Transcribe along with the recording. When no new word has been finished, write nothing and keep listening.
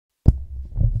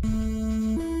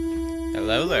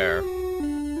Hello there.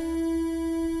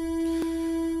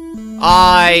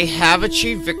 I have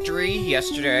achieved victory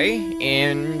yesterday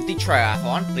in the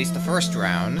triathlon, at least the first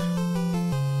round.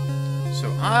 So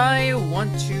I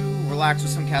want to relax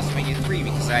with some Castlevania 3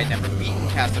 because I had never beaten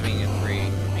Castlevania 3.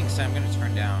 That being said, I'm going to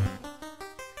turn down...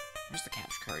 Where's the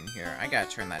capture card in here? I gotta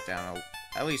turn that down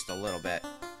at least a little bit.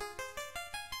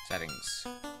 Settings.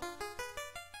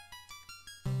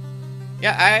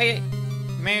 Yeah, I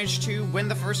managed to win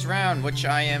the first round, which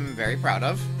I am very proud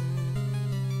of.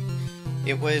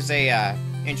 It was a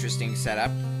interesting setup.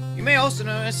 You may also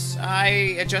notice I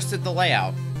adjusted the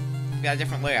layout. We got a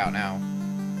different layout now.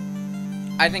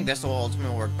 I think this will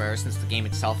ultimately work better since the game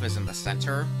itself is in the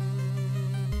center.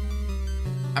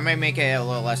 I might make it a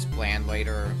little less bland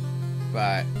later,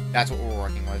 but that's what we're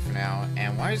working with for now.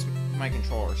 And why is my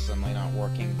controller suddenly not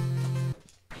working?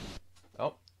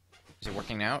 Oh, is it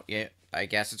working now? Yeah, I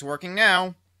guess it's working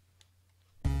now.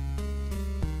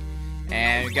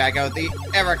 And we gotta go with the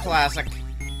ever classic.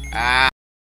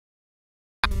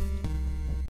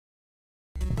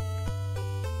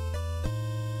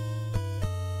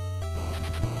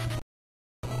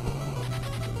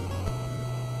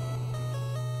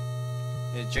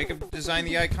 Did Jacob design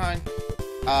the icon?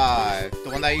 The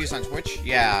one that I use on Twitch?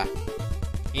 Yeah.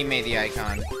 He made the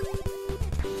icon.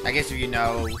 I guess if you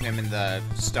know him in the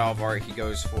style of art he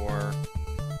goes for,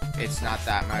 it's not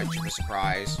that much of a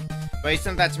surprise. But he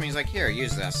sent that to me, he's like, here,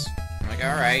 use this. I'm like,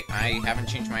 alright, I haven't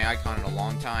changed my icon in a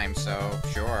long time, so,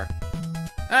 sure.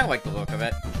 And I like the look of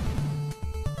it.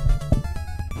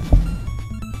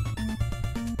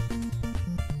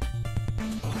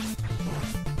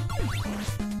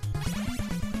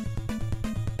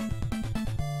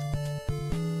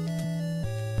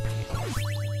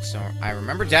 So, I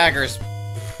remember daggers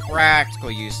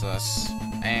practically useless,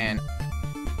 and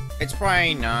it's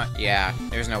probably not, yeah,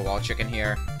 there's no wall chicken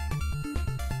here.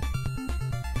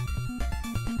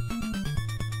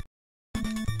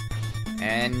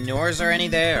 And nor is there any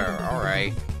there,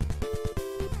 alright.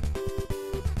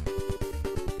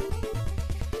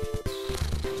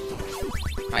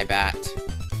 Hi, Bat.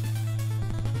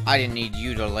 I didn't need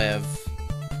you to live.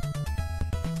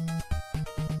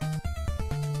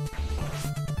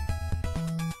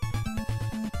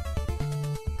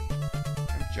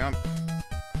 Jump.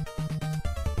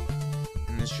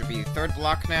 And this should be the third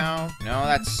block now. No,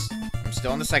 that's... I'm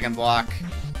still in the second block.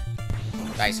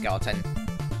 Die, skeleton.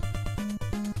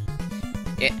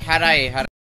 Had I had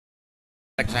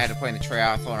to play in the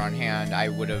triathlon on hand, I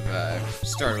would have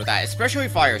started with that. Especially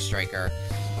Fire Striker.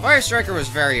 Fire Striker was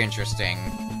very interesting.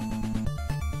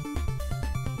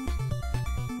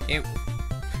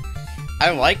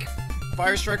 I like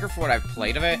Fire Striker for what I've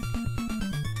played of it.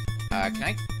 Can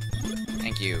I?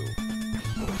 Thank you.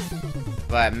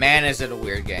 But man, is it a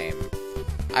weird game.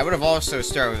 I would have also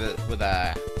started with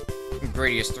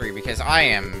Gradius 3 because I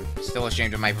am still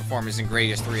ashamed of my performance in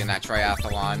Gradius 3 in that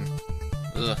triathlon.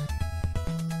 Ugh.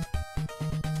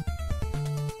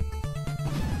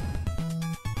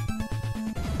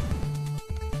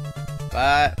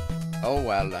 But oh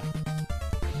well.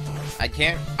 I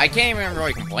can't even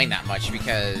really complain that much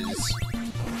because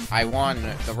I won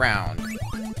the round.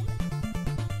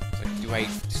 So do I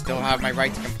still have my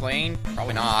right to complain?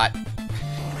 Probably not.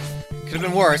 Could have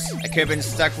been worse. I could have been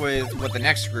stuck with what the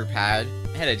next group had.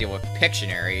 I had to deal with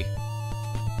Pictionary.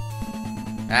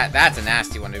 That's a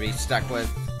nasty one to be stuck with.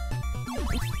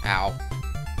 Ow.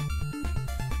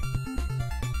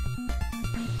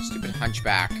 Stupid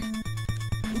hunchback.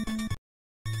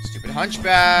 Stupid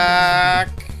hunchback!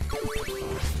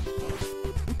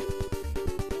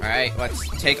 Alright, let's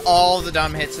take all the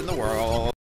dumb hits in the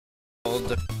world.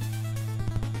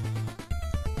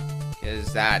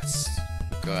 Because that's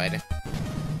good.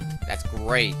 That's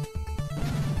great.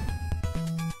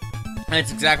 And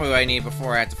it's exactly what I need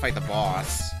before I have to fight the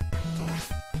boss.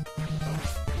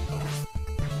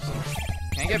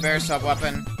 Can I get Bear's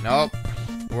sub-weapon? Nope.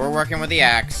 We're working with the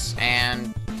axe,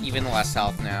 and even less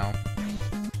health now.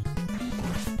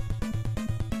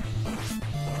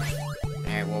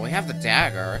 Alright, well, we have the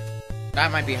dagger.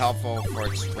 That might be helpful for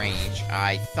its range.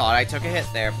 I thought I took a hit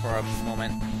there for a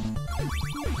moment.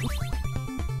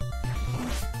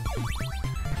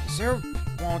 Is there a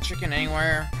wall chicken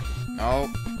anywhere? Nope.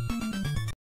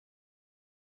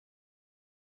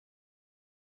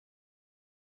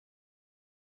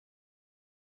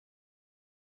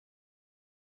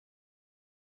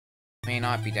 May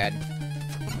not be dead.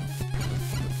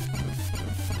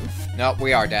 Nope,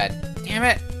 we are dead. Damn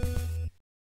it!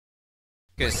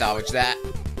 Gonna salvage that.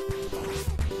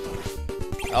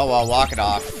 Oh well, walk it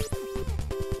off.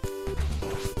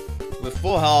 With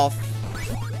full health.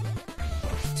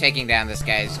 taking down this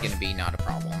guy is gonna be not a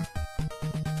problem.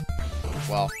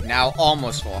 Well, now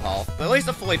almost full health, but at least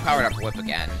a fully powered up whip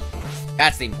again.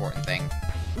 That's the important thing.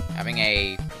 Having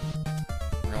a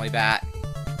really bad...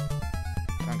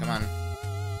 Come on, come on.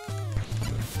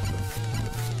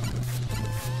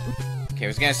 Okay, I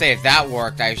was gonna say if that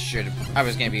worked, I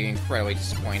was gonna be incredibly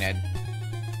disappointed.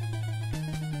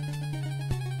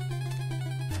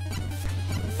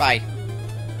 Bye.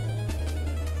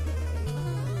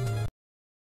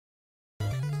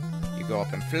 You go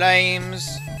up in flames.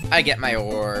 I get my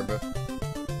orb.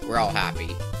 We're all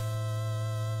happy.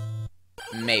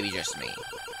 Maybe just me.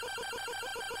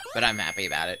 But I'm happy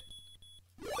about it.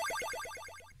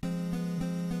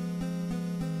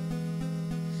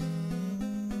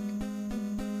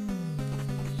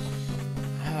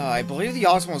 I believe the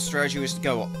optimal strategy was to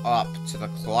go up to the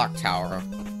clock tower.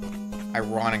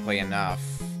 Ironically enough.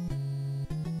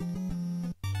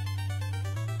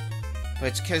 But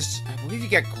it's because I believe you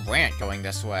get Grant going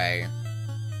this way.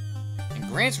 And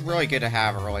Grant's really good to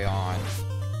have early on.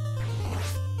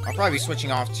 I'll probably be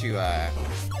switching off to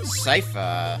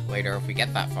Sypha later if we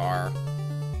get that far.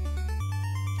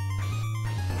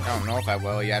 I don't know if I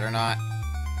will yet or not.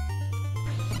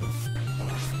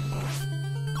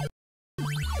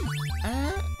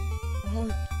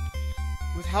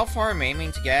 With how far I'm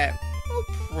aiming to get, I'll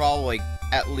probably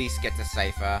at least get to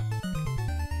Sypha.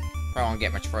 Probably won't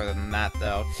get much further than that,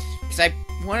 though. Because I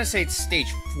want to say it's stage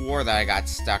 4 that I got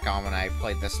stuck on when I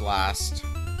played this last.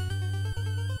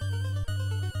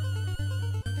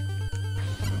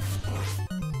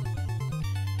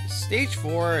 Stage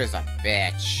 4 is a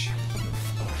bitch.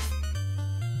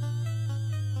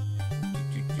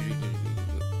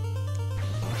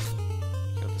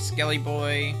 Kill the Skelly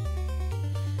Boy.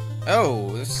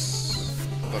 Oh, this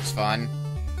looks fun.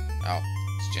 Oh.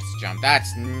 Just jump.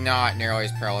 That's not nearly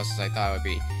as perilous as I thought it would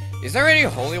be. Is there any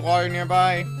holy water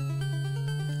nearby?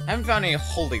 I haven't found any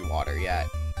holy water yet.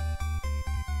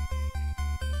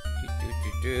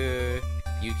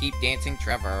 You keep dancing,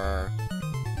 Trevor.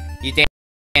 You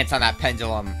dance on that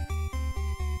pendulum.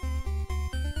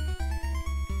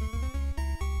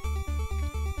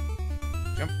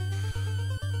 Jump.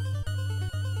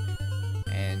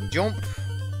 And jump.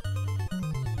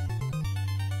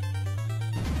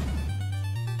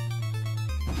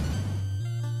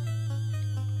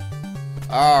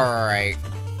 Alright.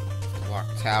 Clock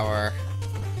tower.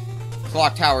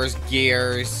 Clock tower's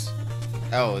gears.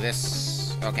 Oh,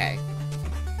 this... Okay.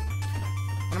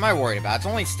 What am I worried about? It's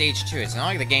only stage 2. It's not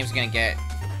like the game's gonna get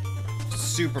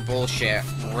super bullshit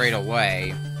right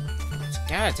away. It's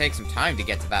gotta take some time to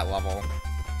get to that level.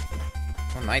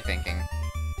 What am I thinking?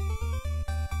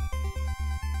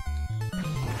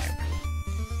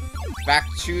 Back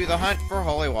to the hunt for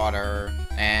holy water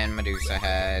and Medusa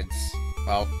heads.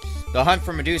 Well, the hunt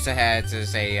for Medusa heads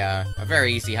is a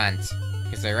very easy hunt,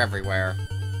 because they're everywhere.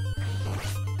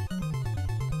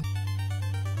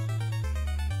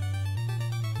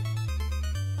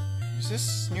 Is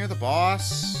this near the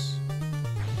boss?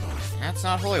 That's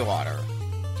not holy water.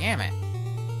 Damn it.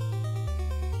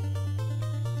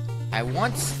 I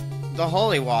want the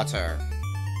holy water.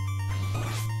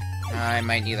 I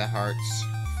might need the hearts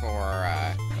for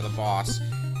the boss.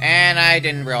 And I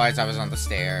didn't realize I was on the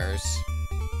stairs.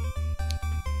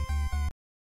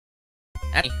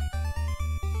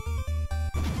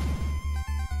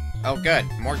 Oh good,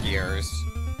 more gears.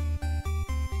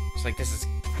 It's like this is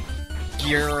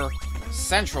Gear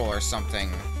Central or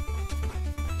something.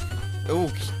 Ooh,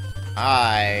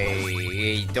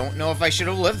 I don't know if I should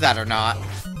have lived that or not.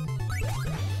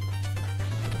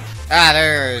 Ah,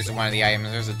 there's one of the items.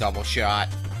 There's a double shot.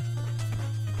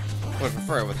 Would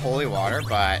prefer it with holy water,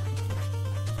 but...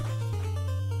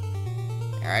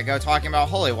 There I go talking about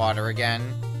holy water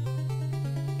again.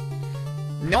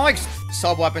 No, like,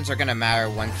 sub-weapons are gonna matter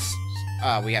once,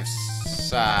 we have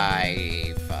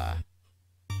Sypha.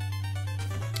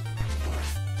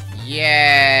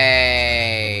 Yay!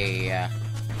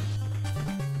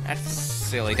 That's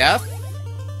silly death.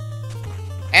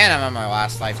 And I'm on my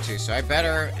last life, too, so I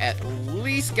better at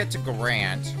least get to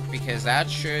Grant, because that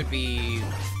should be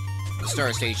the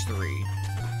start of stage 3.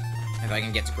 If I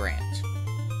can get to Grant.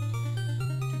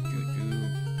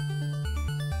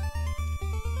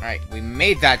 Alright, we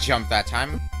made that jump that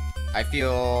time. I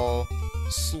feel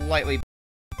slightly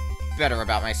better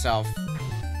about myself.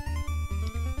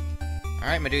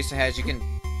 Alright, Medusa heads, you can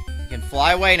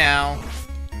fly away now.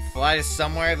 You can fly to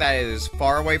somewhere that is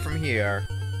far away from here.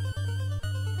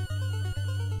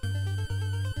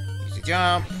 Easy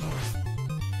jump.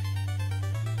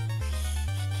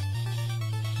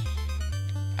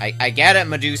 I get it,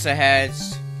 Medusa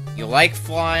heads. You like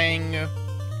flying.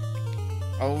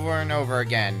 over and over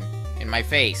again in my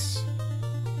face.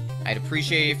 I'd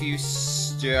appreciate if you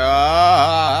stop.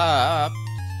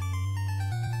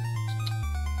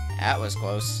 That was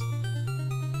close.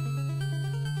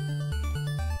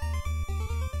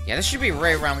 Yeah, this should be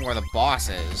right around where the boss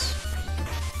is.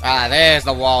 Ah, there's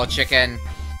the wall chicken.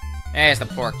 There's the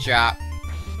pork chop.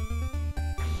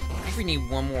 I think we need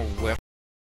one more whip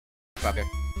up here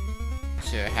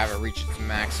to have it reach its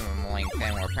maximum length,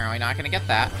 and we're apparently not gonna get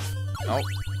that. Nope.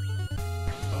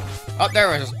 Oh,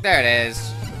 there it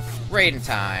is. Right in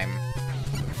time.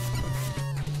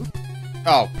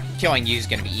 Oh, killing you is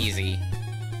gonna be easy.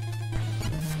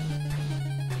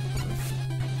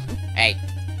 Hey.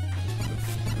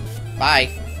 Bye.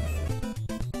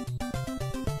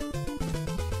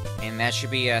 And that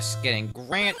should be us getting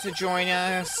Grant to join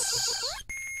us.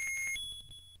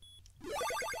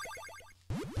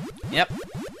 Yep.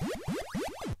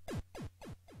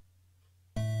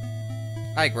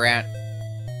 Hi, Grant.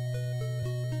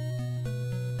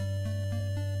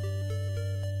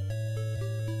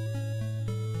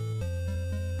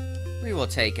 We will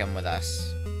take him with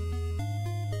us.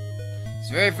 He's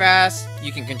very fast.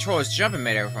 You can control his jump in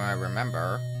midair, from what I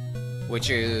remember, which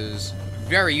is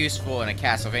very useful in a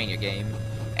Castlevania game.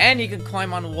 And he can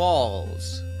climb on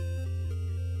walls.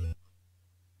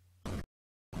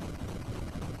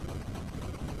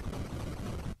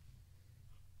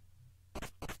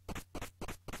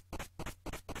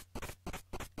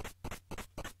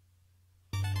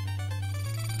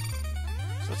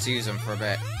 Let's use him for a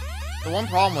bit. The one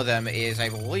problem with him is, I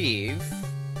believe...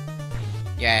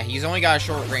 Yeah, he's only got a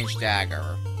short-range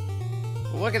dagger.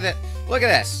 Look at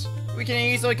this! We can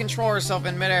easily control ourselves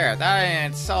in midair. That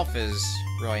in itself is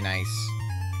really nice.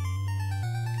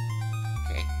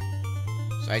 Okay.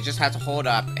 So I just have to hold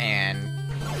up and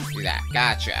do that.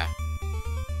 Gotcha.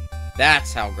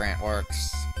 That's how Grant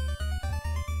works.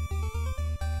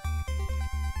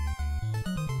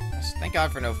 Thank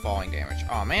God for no falling damage.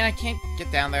 Oh man, I can't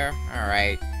get down there.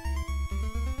 Alright.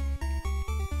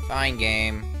 Fine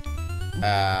game. Can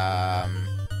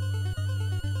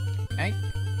I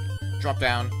drop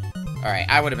down? Alright,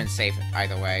 I would have been safe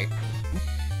either way.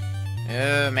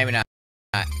 Maybe not.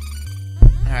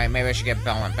 Alright, maybe I should get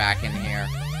Belmont back in here.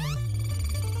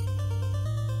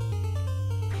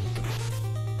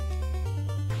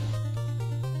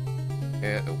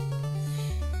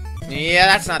 Yeah,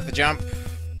 that's not the jump.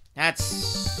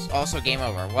 That's also game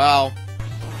over. Well,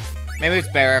 maybe it's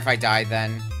better if I died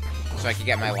then, so I could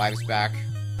get my lives back.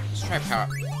 Let's try power.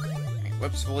 Okay,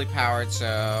 whip's fully powered,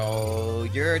 so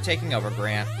you're taking over,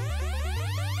 Grant.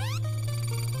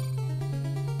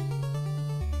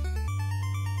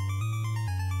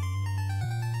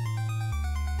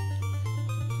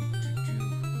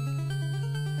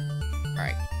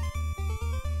 Alright.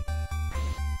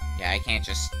 Yeah, I can't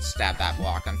just stab that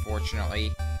block,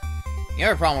 unfortunately. The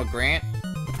other problem with Grant,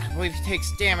 I believe he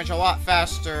takes damage a lot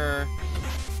faster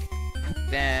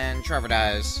than Trevor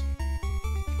does.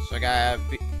 So I gotta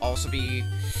also be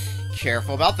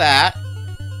careful about that.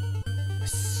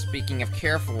 Speaking of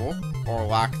careful, or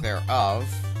lack thereof,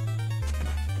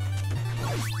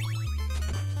 I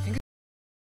think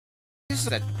this is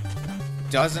that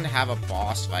doesn't have a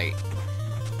boss fight.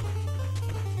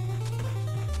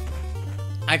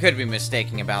 I could be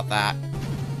mistaken about that.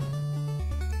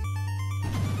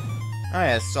 Oh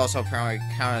yeah, it's also apparently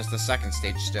counted as the second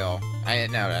stage still. I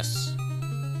didn't notice.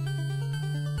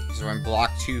 So we're in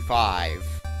block 2-5.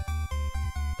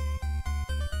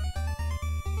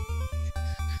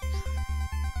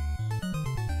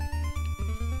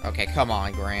 Okay, come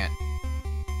on, Grant.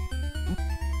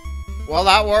 Well,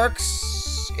 that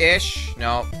works-ish.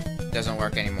 Nope, doesn't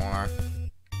work anymore.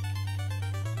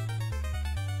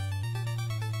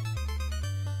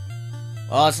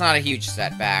 Well, it's not a huge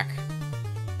setback.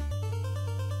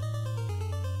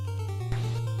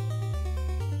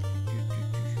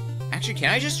 Actually,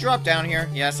 can I just drop down here?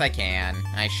 Yes, I can.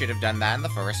 I should have done that in the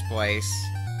first place.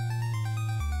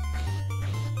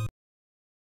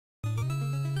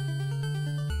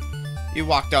 You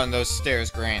walk down those stairs,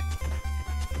 Grant.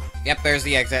 Yep, there's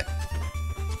the exit.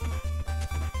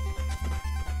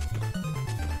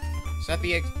 Is that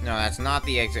the exit? No, that's not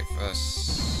the exit for the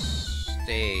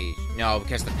stage. No,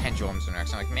 because the pendulums are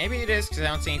next. I'm like, maybe it is, because I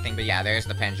don't see anything. But yeah, there's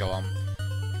the pendulum.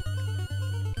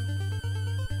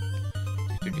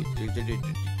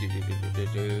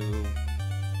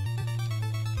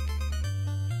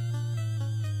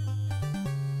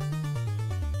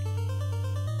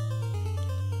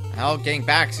 Well, getting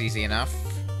back's easy enough.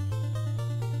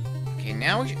 Okay,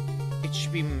 now it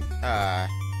should be, there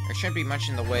shouldn't be much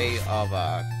in the way of,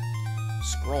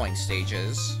 scrolling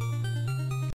stages.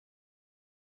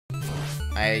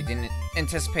 I didn't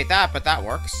anticipate that, but that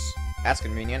works. That's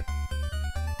convenient.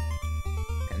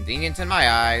 Convenient in my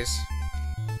eyes.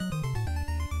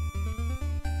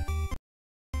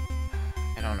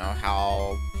 I don't know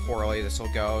how poorly this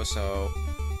will go, so...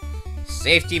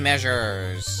 Safety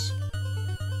measures!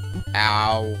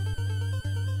 Ow.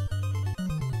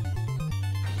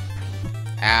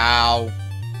 Ow.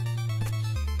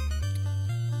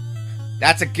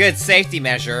 That's a good safety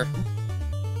measure.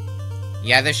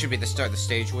 Yeah, this should be the start of the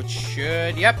stage, which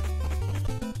should... Yep.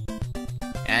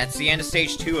 And it's the end of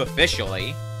stage 2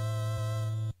 officially.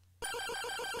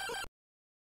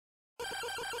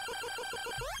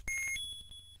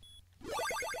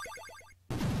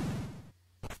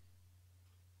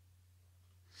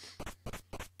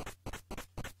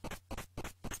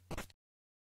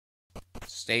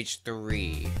 Stage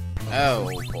 3. Oh,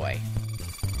 boy.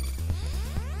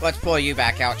 Let's pull you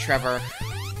back out, Trevor.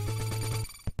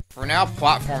 For now,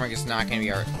 platforming is not gonna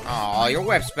be our... Aw, your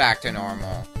whip's back to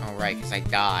normal. Oh, right, because I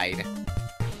died.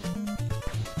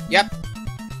 Yep.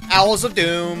 Owls of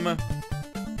Doom.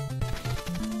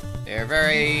 They're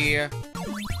very...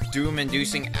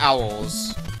 doom-inducing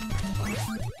owls.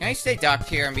 Can I stay ducked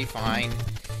here and be fine?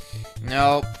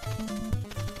 Nope.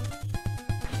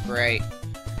 Great.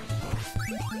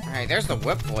 Alright, there's the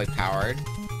whip fully powered.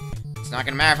 It's not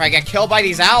gonna matter if I get killed by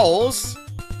these owls!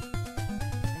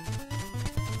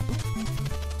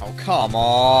 Oh, come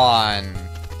on!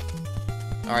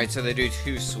 Alright, so they do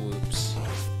 2 swoops.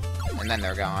 And then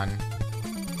they're gone.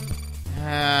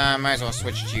 Might as well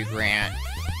switch to you, Grant.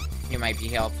 You might be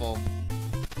helpful.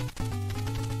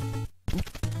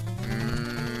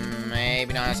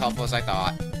 Maybe not as helpful as I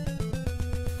thought.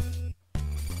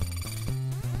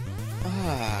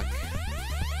 Ugh.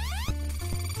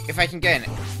 If I can get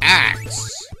an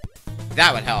axe,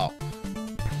 that would help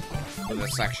with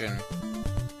this section.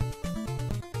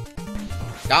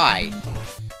 Die.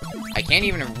 I can't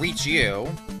even reach you.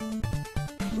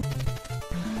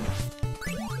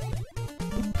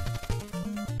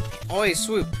 Always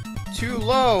swoop. Too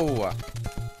low.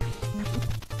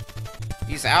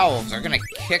 These owls are gonna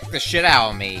kick the shit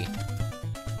out of me.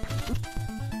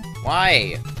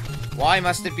 Why? Why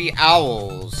must it be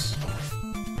owls?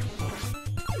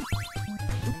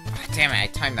 Damn it, I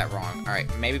timed that wrong. Alright,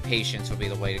 maybe patience will be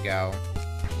the way to go.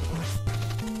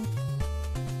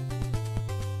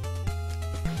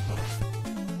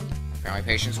 Apparently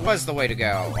patience was the way to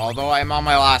go. Although I'm on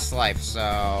my last life,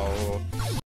 so...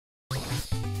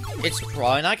 It's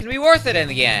probably not gonna be worth it in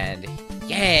the end.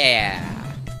 Yeah!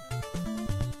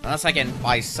 Unless I can,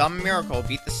 by some miracle,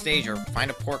 beat the stage or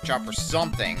find a pork chop or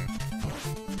something.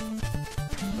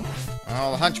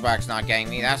 Well, the Hunchback's not getting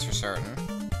me, that's for certain.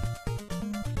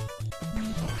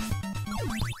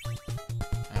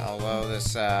 Although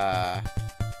this,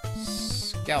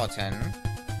 skeleton...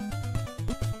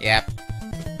 Yep.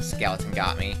 Skeleton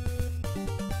got me.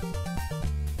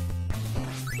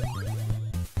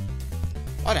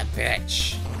 What a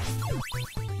bitch.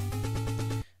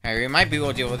 Alright, we might be able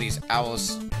to deal with these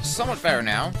owls somewhat better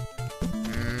now.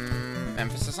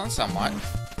 Emphasis on somewhat.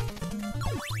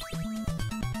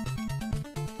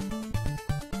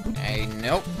 Hey,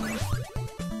 nope.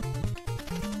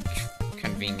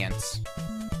 Convenience.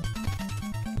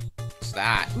 What's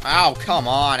that? Oh, come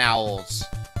on, owls.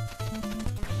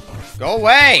 Go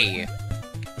away!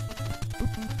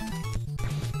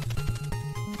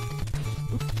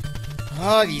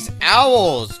 Oh, these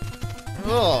owls!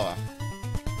 Ugh.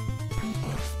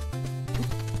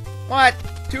 What?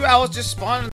 2 owls just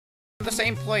spawned in the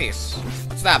same place.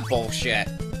 What's that bullshit?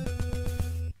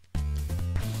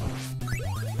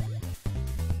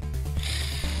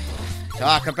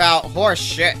 Talk about horse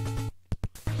shit.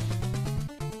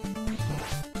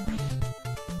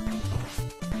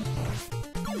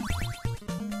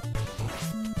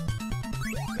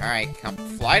 Alright, come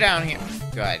fly down here.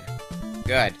 Good.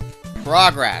 Good.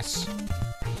 Progress.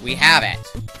 We have it.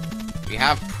 We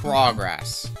have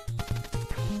progress.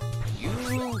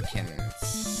 You can...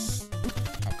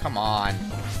 Oh, come on.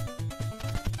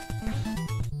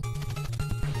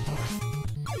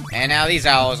 And now these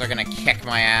owls are gonna kick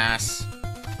my ass.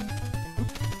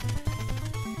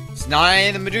 It's not any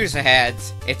of the Medusa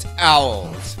heads, it's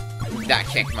owls that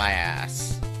kick my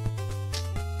ass.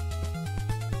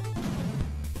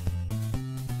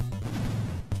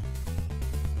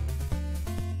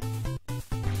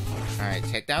 Alright,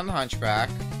 take down the Hunchback.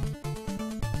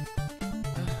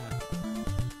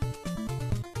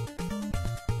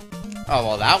 Oh,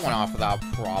 well, that went off without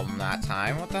problem that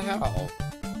time. What the hell?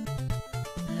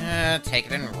 Take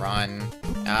it and run.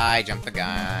 I jumped the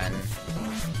gun.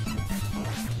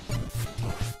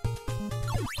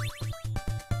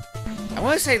 I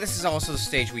want to say this is also the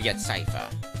stage we get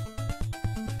Sypha.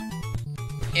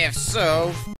 If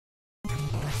so,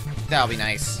 that'll be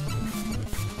nice.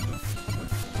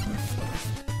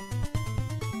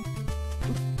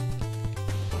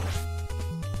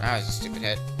 That was a stupid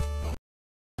hit.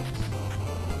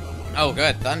 Oh,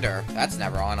 good. Thunder. That's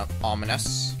never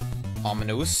ominous.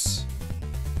 Ominous.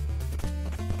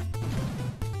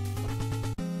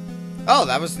 Oh,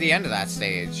 that was the end of that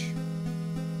stage.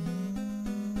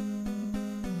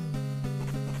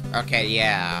 Okay,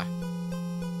 yeah.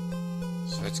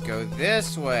 So let's go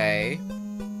this way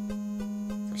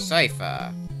for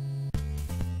Sypha.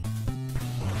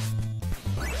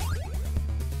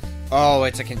 Oh,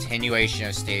 it's a continuation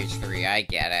of stage 3. I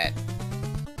get it.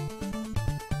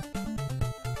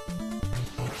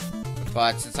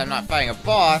 But since I'm not fighting a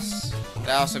boss,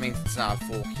 that also means it's not a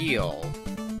full heal.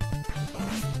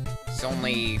 It's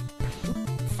only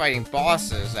fighting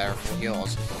bosses that are full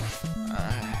heals.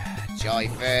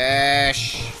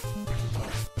 Jellyfish!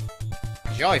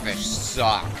 Jellyfish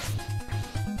suck.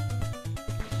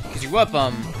 Because you whip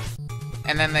them,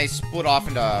 and then they split off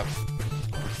into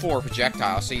 4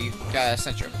 projectiles, so you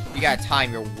gotta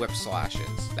time your whip slashes.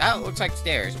 That looks like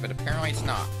stairs, but apparently it's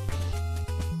not.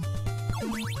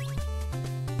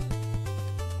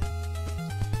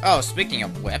 Oh, speaking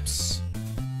of whips,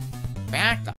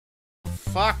 back the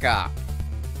fuck up.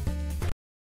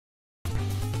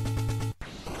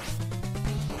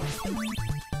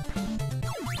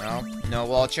 No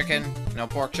wall chicken, no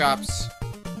pork chops.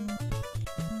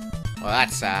 Well,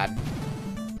 that's sad.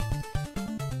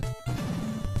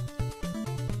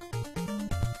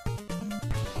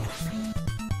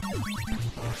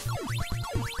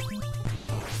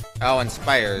 Oh, and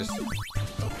spiders.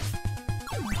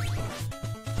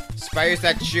 Spiders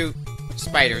that shoot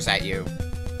spiders at you.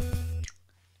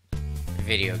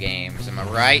 Video games, am I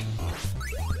right?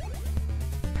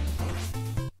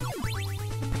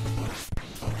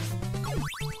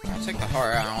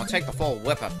 I'll take the full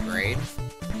whip upgrade.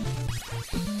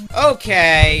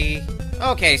 Okay.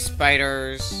 Okay,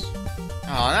 spiders.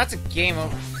 Oh, that's a game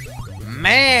of...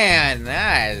 Man,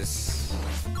 that's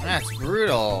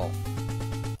brutal.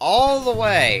 All the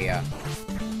way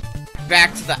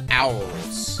back to the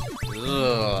owls.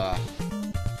 Ugh.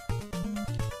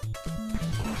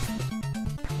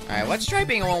 Alright, let's try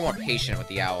being a little more patient with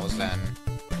the owls, then.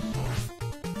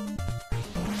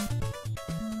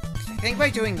 I think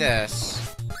by doing this,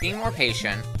 being more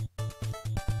patient,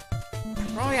 we'll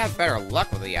probably have better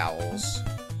luck with the owls,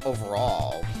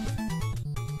 overall.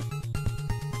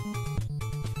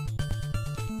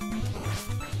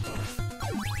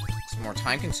 It's more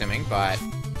time-consuming, but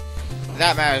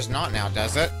that matters not now,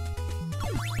 does it?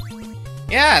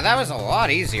 Yeah, that was a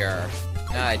lot easier.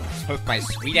 I took my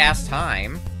sweet-ass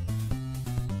time.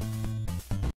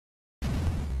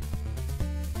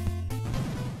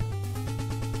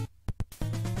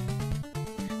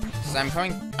 So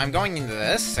I'm going into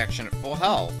this section at full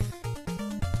health.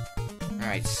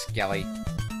 Alright, Skelly.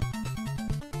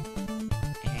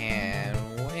 And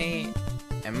wait.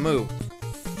 And move.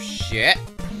 Shit.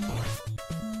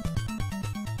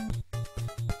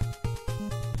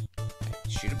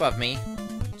 Shoot above me.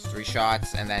 It's 3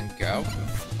 shots, and then go.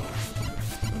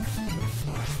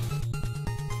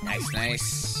 Nice,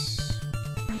 nice.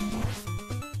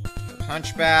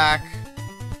 Punch back.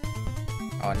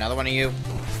 Oh, another one of you.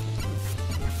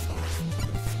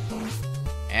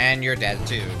 And you're dead,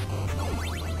 too.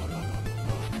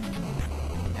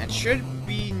 And should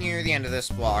be near the end of this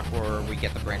block where we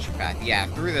get the branching path. Yeah,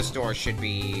 through this door should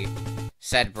be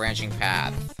said branching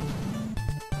path.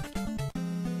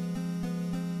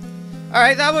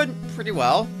 Alright, that went pretty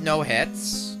well. No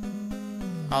hits.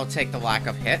 I'll take the lack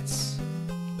of hits.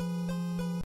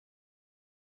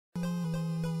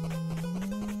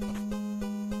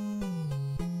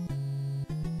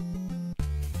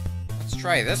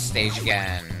 Try this stage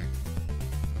again.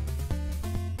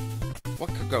 What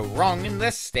could go wrong in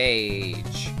this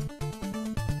stage?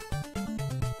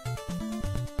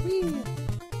 Whee!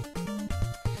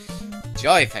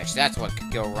 Jellyfish, that's what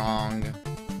could go wrong.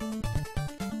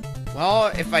 Well,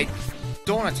 if I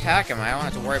don't attack him, I don't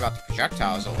have to worry about the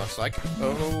projectiles, it looks like.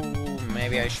 Oh,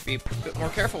 maybe I should be a bit more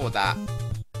careful with that.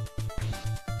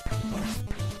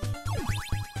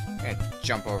 I'm gonna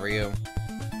jump over you.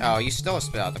 Oh, you still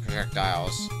spit out the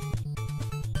projectiles.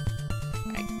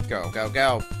 Right, go, go,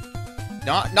 go.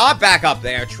 Not back up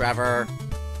there, Trevor.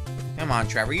 Come on,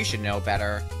 Trevor, you should know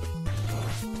better.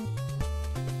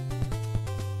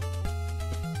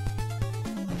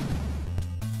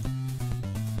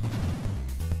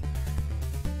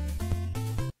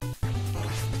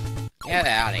 Get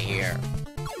out of here.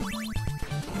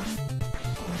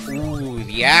 Ooh,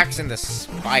 the axe and the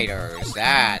spiders.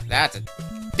 That's a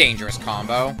dangerous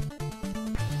combo.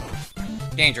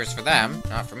 Dangerous for them,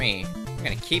 not for me. I'm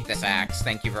gonna keep this axe,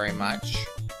 thank you very much.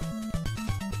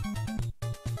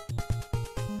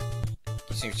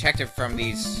 Keeps me protected from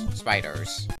these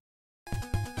spiders.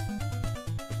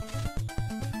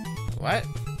 What?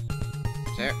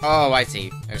 There? Oh, I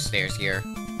see. There's stairs here.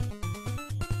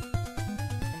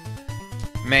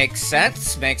 Makes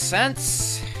sense, makes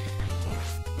sense.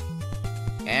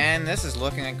 And this is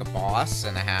looking like a boss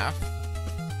and a half.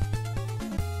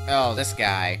 Oh, this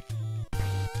guy.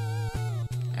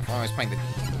 I was playing the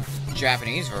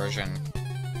Japanese version.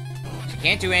 She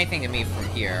can't do anything to me from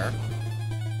here.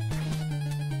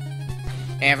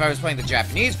 And if I was playing the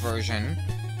Japanese version,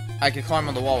 I could climb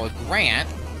on the wall with Grant,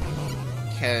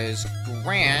 because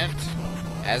Grant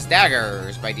has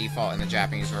daggers by default in the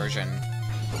Japanese version.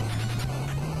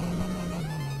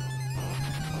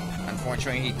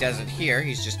 Unfortunately, he doesn't here.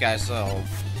 He's just got his little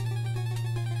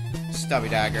stubby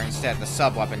dagger instead of the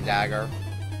sub-weapon dagger.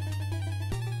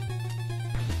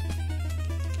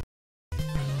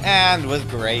 And with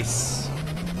grace.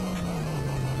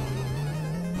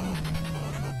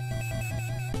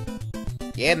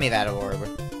 Give me that orb.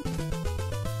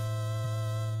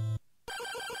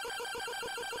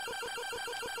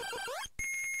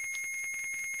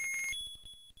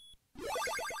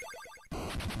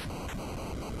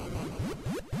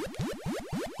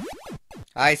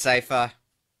 Hi, Sypha.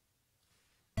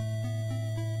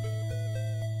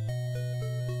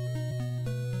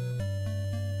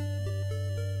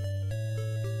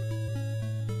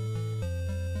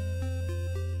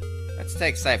 Let's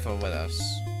take Sypha with us.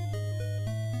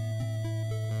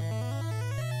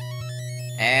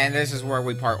 And this is where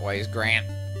we part ways, Grant.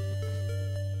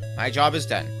 My job is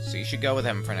done, so you should go with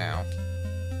him for now.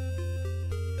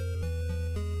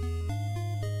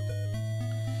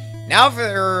 Now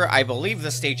for, I believe,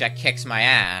 the stage that kicks my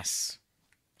ass.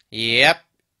 Yep,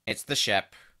 it's the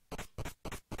ship.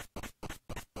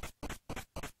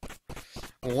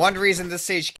 One reason this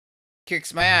stage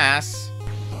kicks my ass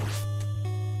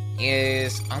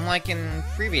is, unlike in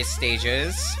previous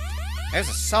stages, there's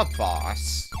a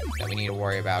sub-boss that we need to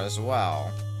worry about as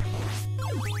well.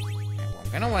 Okay, well,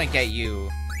 I'm gonna want to get you...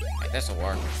 Right, this'll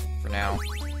work for now.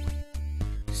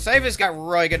 Sypha's got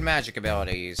really good magic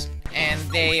abilities, and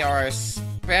they are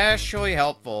especially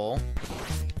helpful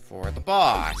for the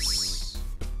boss.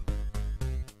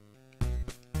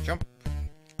 Jump.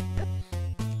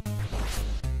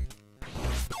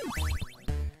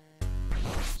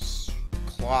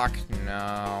 Clock,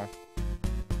 no.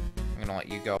 I'm gonna let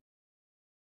you go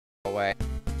away.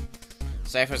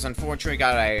 Sypha's unfortunately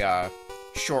got a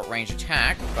short-range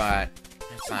attack, but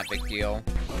it's not a big deal.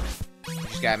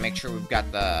 Just gotta make sure we've got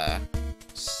the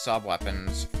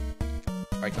sub-weapons,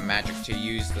 like the magic to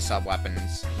use the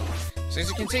sub-weapons. So as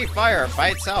you can see, fire by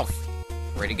itself,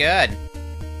 pretty good.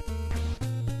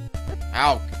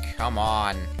 Oh, come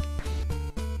on.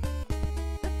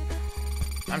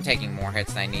 I'm taking more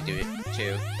hits than I need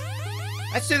to.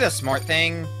 Let's do the smart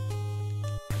thing.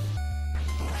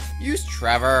 Use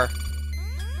Trevor.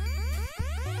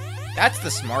 That's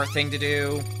the smart thing to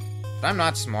do. But I'm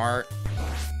not smart.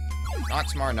 Not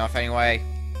smart enough, anyway.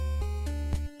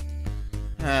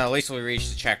 At least we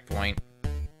reached the checkpoint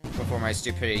before my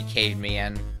stupidity caved me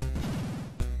in.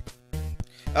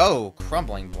 Oh,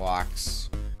 crumbling blocks.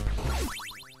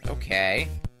 Okay.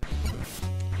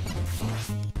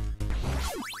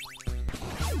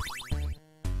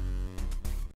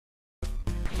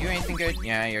 You anything good?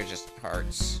 Yeah, you're just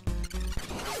hearts.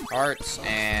 Hearts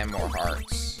and more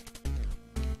hearts.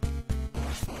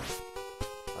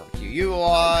 Barbecue you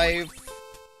alive.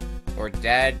 Or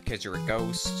dead, because you're a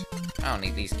ghost. I don't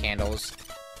need these candles.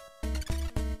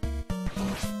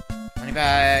 Money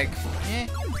bag. Eh.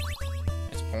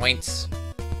 It's points.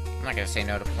 I'm not gonna say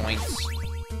no to points.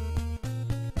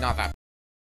 Not that,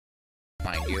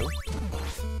 mind you.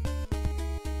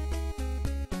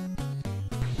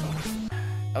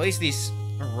 At least these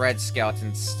red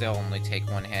skeletons still only take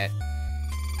one hit.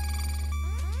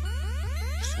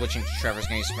 Switching to Trevor's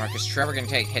gonna be smart, because Trevor can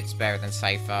take hits better than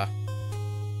Sypha.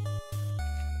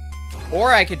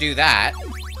 Or I could do that.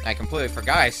 I completely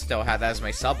forgot I still had that as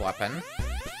my sub-weapon.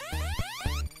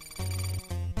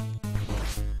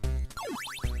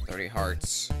 30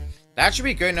 hearts. That should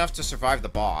be good enough to survive the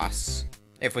boss.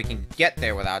 If we can get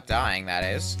there without dying, that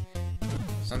is.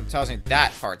 Something tells me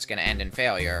that part's gonna end in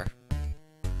failure.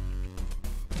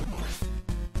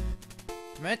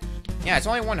 Yeah, it's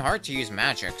only one heart to use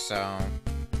magic, so...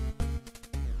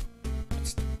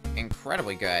 It's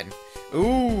incredibly good.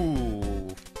 Ooh!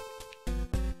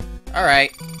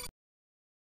 Alright.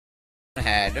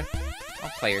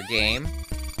 player game.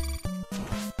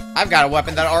 I've got a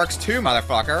weapon that arcs too,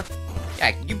 motherfucker.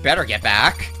 Yeah, you better get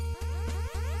back.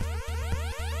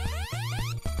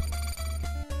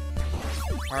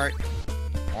 Alright.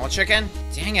 Wall chicken?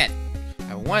 Dang it.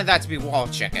 I wanted that to be wall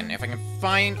chicken. If I can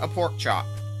find a pork chop,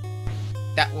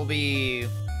 that will be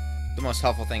the most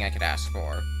helpful thing I could ask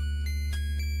for.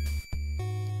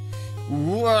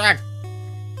 Ooh,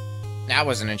 that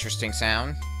was an interesting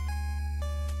sound.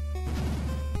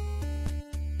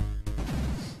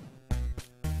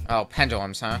 Oh,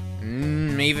 pendulums, huh?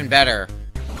 Even better.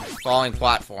 Falling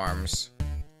platforms.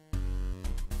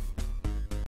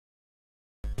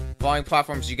 Falling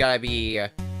platforms you gotta be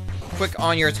quick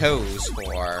on your toes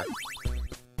for.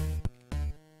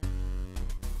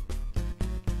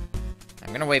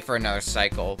 I'm gonna wait for another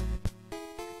cycle.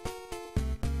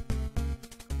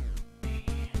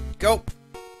 Go!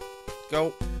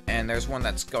 Go. And there's one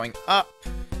that's going up.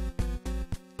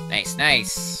 Nice,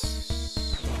 nice.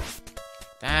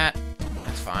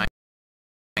 That's fine.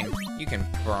 You can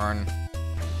burn.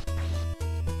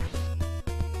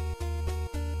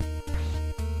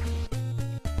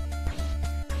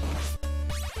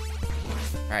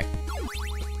 Alright.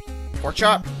 Pork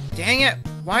chop? Dang it!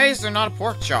 Why is there not a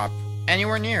pork chop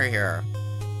anywhere near here?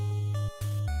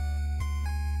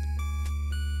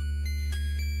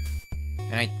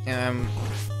 And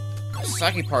the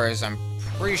sucky part is I'm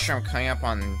pretty sure I'm coming up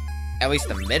on at least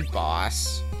the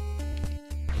mid-boss.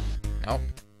 Nope.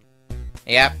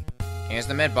 Yep. Here's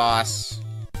the mid-boss.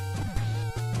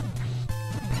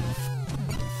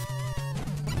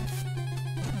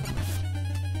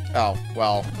 Oh,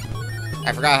 well.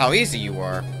 I forgot how easy you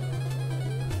were.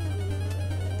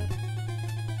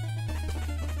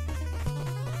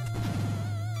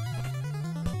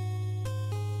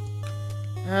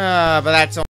 But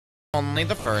that's only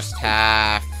the first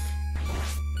half.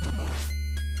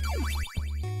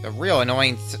 The real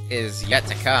annoyance is yet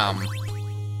to come.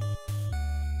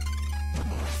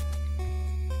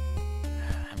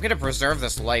 I'm gonna preserve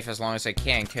this life as long as I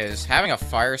can, because having a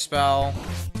fire spell...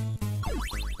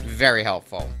 very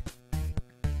helpful.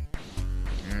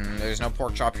 There's no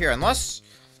pork chop here, unless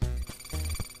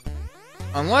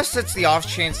it's the off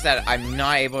chance that I'm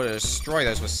not able to destroy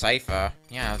those with Sypha.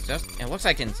 Yeah, it looks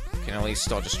like I can at least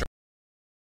still destroy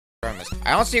them.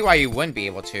 I don't see why you wouldn't be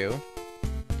able to.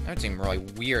 That would seem really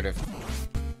weird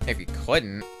if you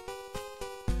couldn't.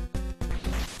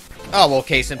 Oh, well,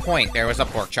 case in point, there was a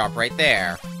pork chop right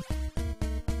there.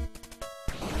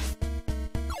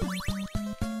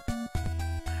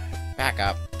 Back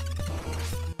up.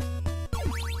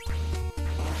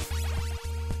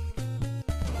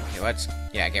 Okay, let's,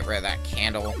 get rid of that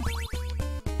candle.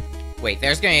 Wait,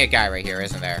 there's gonna be a guy right here,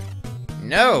 isn't there?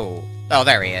 No! Oh,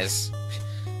 there he is.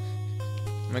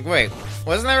 I'm like, wait,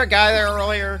 wasn't there a guy there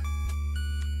earlier?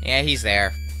 Yeah, he's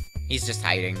there. He's just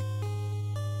hiding.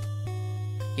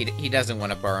 He doesn't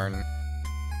want to burn.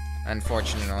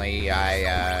 Unfortunately,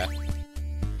 I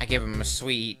give him a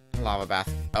sweet lava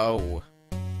bath. Oh.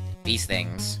 These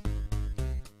things.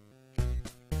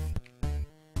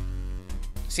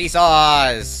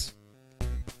 Seesaws!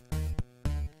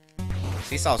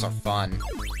 Seesaws are fun.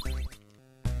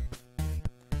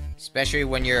 Especially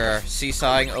when you're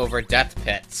seesawing over death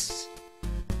pits.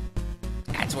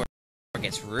 That's where it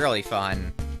gets really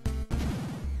fun.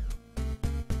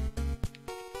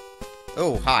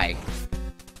 Oh, hi.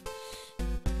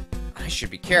 I should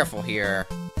be careful here,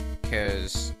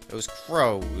 because those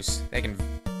crows, they can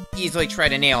easily try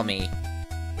to nail me.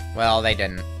 Well, they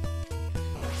didn't.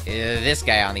 This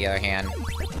guy, on the other hand.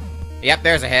 Yep,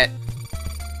 there's a hit.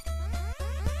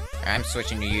 I'm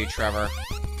switching to you, Trevor.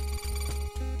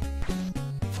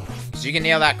 So you can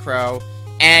nail that crow,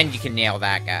 and you can nail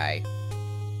that guy.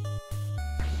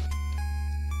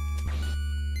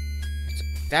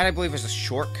 That, I believe, is a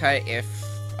shortcut if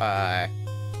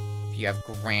you have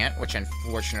Grant, which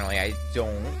unfortunately I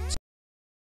don't.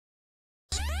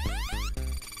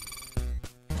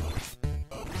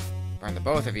 Burn the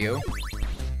both of you.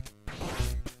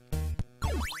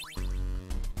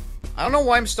 I don't know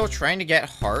why I'm still trying to get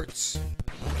hearts.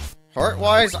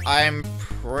 Heart-wise, I'm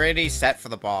pretty set for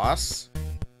the boss.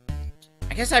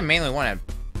 I guess I mainly want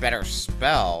a better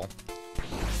spell.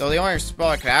 Though the only spell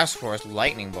I could ask for is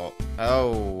Lightning Bolt.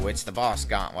 Oh, it's the boss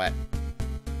gauntlet.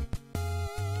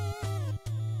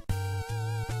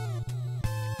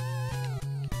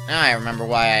 Now I remember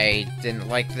why I didn't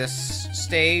like this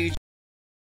stage.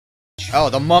 Oh,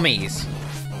 the mummies!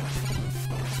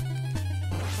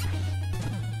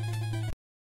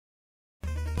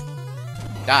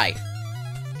 Die.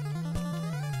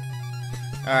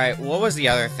 Alright, what was the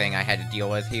other thing I had to deal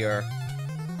with here?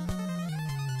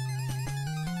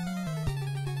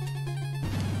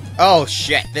 Oh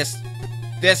shit, this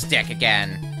dick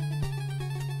again.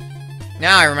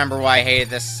 Now I remember why I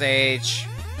hated this stage.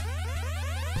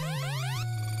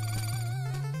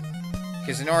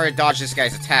 Because in order to dodge this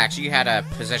guy's attacks, you had to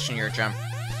position your jump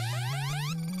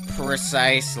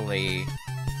precisely.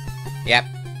 Yep.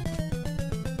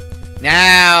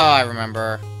 Now I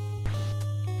remember.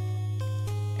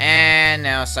 And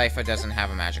now Sypha doesn't have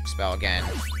a magic spell again.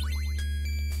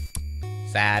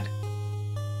 Sad.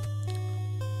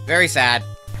 Very sad.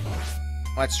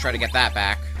 Let's try to get that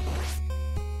back.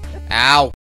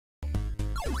 Ow!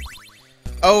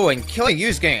 Oh, and killing you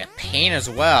is getting a pain as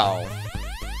well.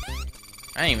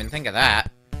 I didn't even think of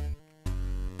that.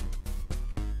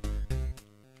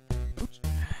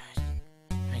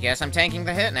 I guess I'm tanking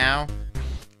the hit now.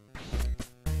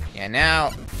 Yeah,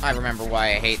 now I remember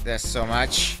why I hate this so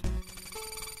much.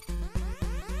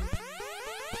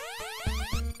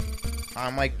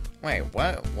 I'm like, wait,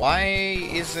 what? Why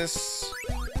is this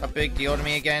a big deal to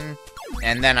me again?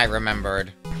 And then I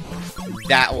remembered.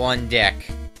 That one dick.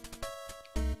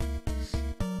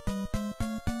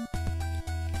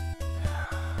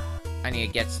 I need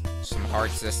to get some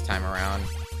hearts this time around.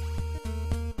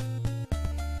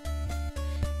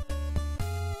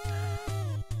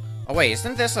 Oh wait,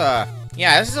 isn't this a...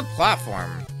 Yeah, this is a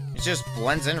platform. It just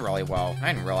blends in really well.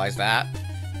 I didn't realize that.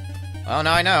 Well,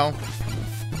 now I know.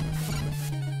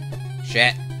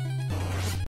 Shit.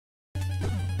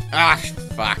 Ah,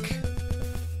 fuck.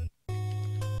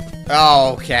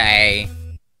 Okay.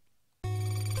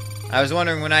 I was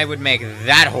wondering when I would make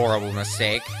that horrible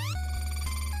mistake.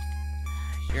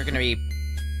 You're gonna be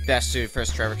best suited for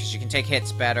us, Trevor, because you can take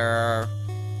hits better.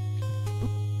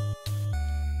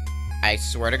 I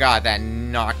swear to God, that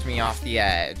knocked me off the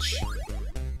edge.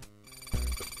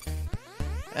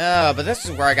 But this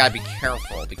is where I gotta be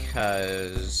careful,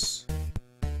 because...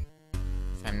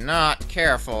 if I'm not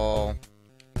careful...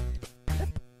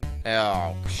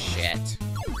 Oh, shit.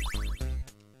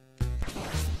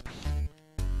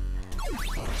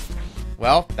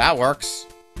 Well, that works.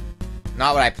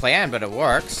 Not what I planned, but it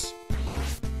works.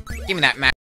 Give me that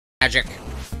magic.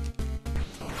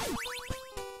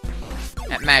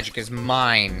 That magic is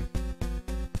mine.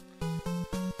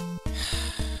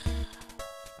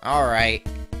 Alright.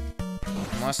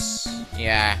 Unless...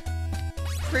 yeah.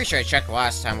 Pretty sure I checked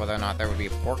last time whether or not there would be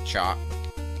a pork chop.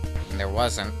 And there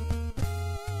wasn't.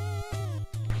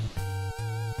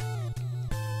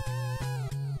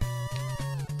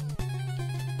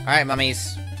 Alright,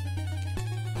 mummies.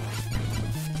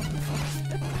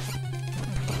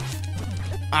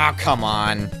 Ah, oh, come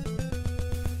on.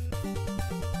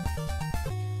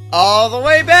 All the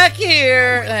way back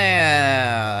here!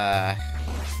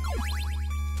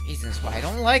 Reasons why I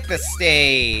don't like this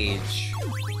stage.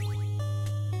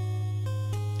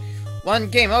 One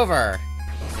game over.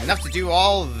 It's enough to do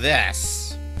all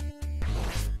this.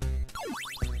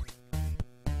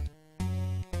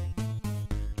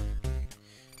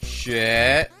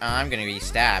 Shit. I'm gonna be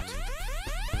stabbed.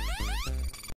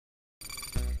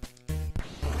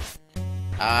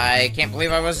 I can't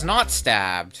believe I was not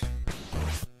stabbed.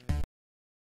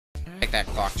 Take that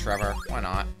clock, Trevor. Why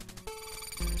not?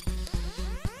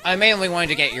 I mainly wanted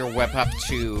to get your whip up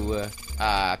to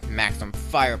maximum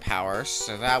firepower,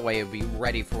 so that way it'll be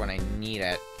ready for when I need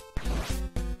it.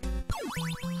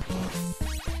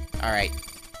 Alright.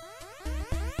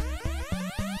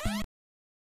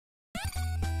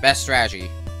 Best strategy.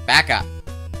 Back up.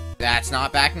 That's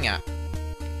not backing up.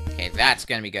 Okay, that's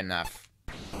gonna be good enough.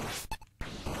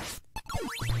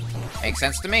 Makes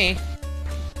sense to me.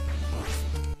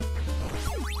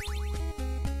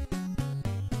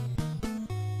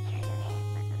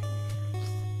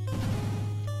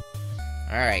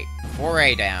 Alright,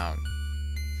 4A down.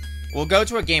 We'll go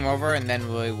to a game over and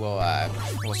then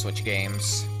we'll switch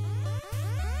games.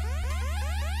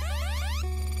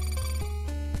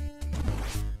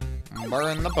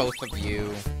 Burn the both of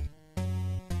you.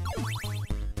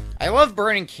 I love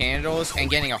burning candles and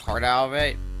getting a heart out of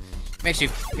it. Makes you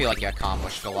feel like you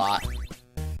accomplished a lot.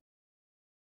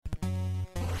 I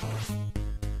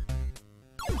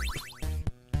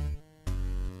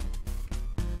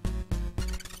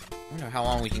wonder how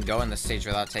long we can go in this stage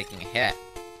without taking a hit.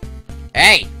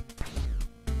 Hey!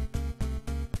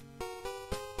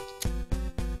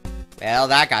 Well,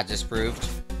 that got disproved.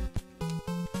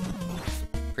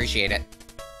 Appreciate it.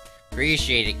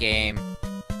 Appreciate it, game.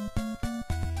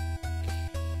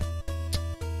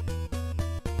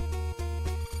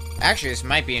 Actually, this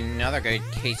might be another good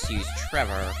case to use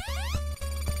Trevor.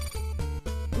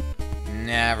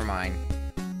 Never mind.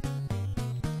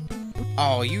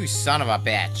 Oh, you son of a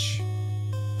bitch.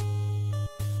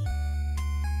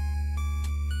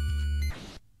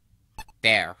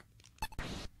 There.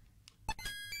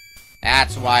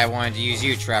 That's why I wanted to use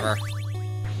you, Trevor.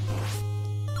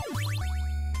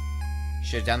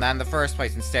 Should've done that in the first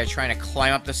place instead of trying to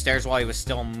climb up the stairs while he was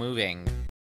still moving.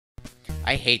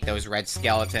 I hate those red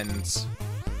skeletons.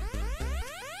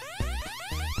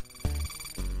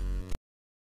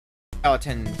 I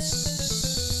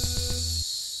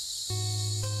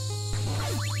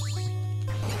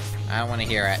don't want to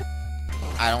hear it.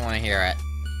 I don't want to hear it.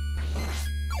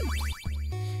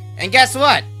 And guess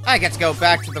what? I get to go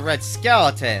back to the red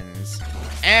skeletons.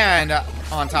 And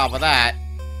on top of that,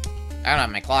 I don't have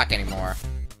my clock anymore.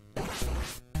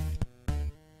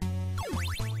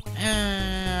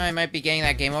 I might be getting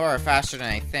that game over faster than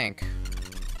I think.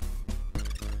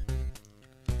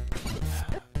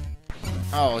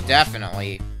 Oh,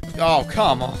 definitely. Oh,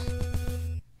 come on.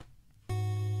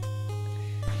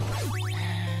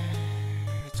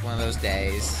 It's one of those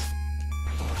days.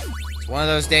 It's one of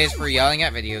those days for yelling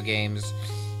at video games.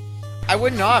 I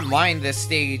would not mind this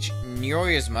stage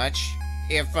nearly as much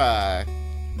if,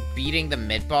 beating the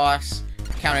mid-boss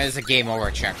counted as a game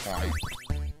over checkpoint.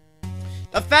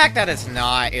 The fact that it's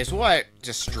not is what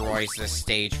destroys this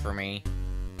stage for me.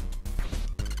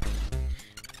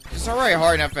 It's already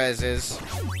hard enough as is,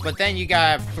 but then you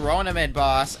gotta throw in a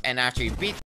mid-boss, and after you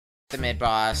beat the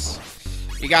mid-boss,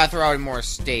 you gotta throw in more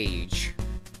stage.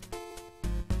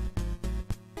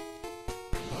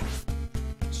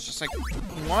 It's just like,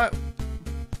 what?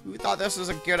 Who thought this was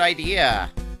a good idea?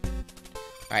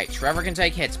 Alright, Trevor can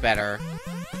take hits better.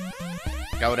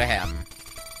 Go to him.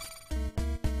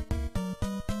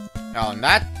 Oh, and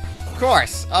that? Of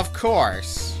course! Of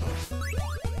course!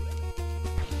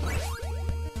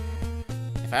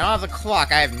 If I don't have the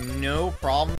clock, I have no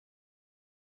problem.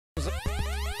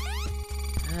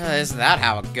 Isn't that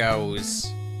how it goes?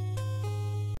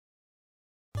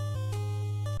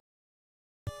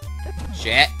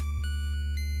 Shit.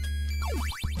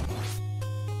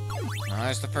 Well,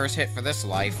 there's the first hit for this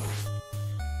life.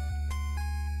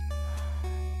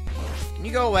 Can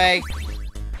you go away?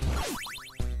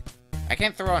 I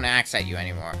can't throw an axe at you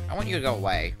anymore. I want you to go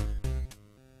away.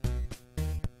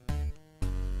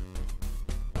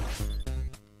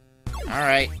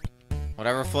 Alright.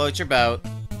 Whatever floats your boat.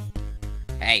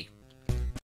 Hey.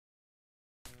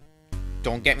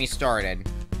 Don't get me started.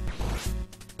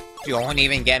 Don't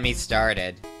even get me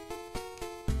started.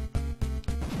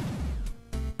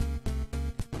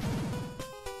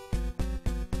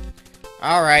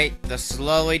 Alright, the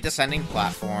slowly descending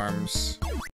platforms.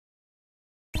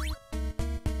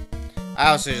 I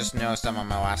also just noticed I'm on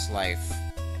my last life.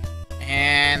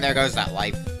 And there goes that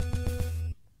life.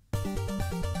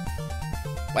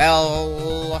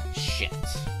 Well, shit.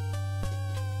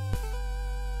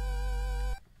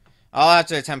 I'll have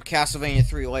to attempt Castlevania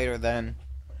 3 later then.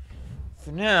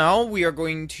 For now, we are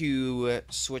going to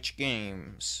switch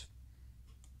games.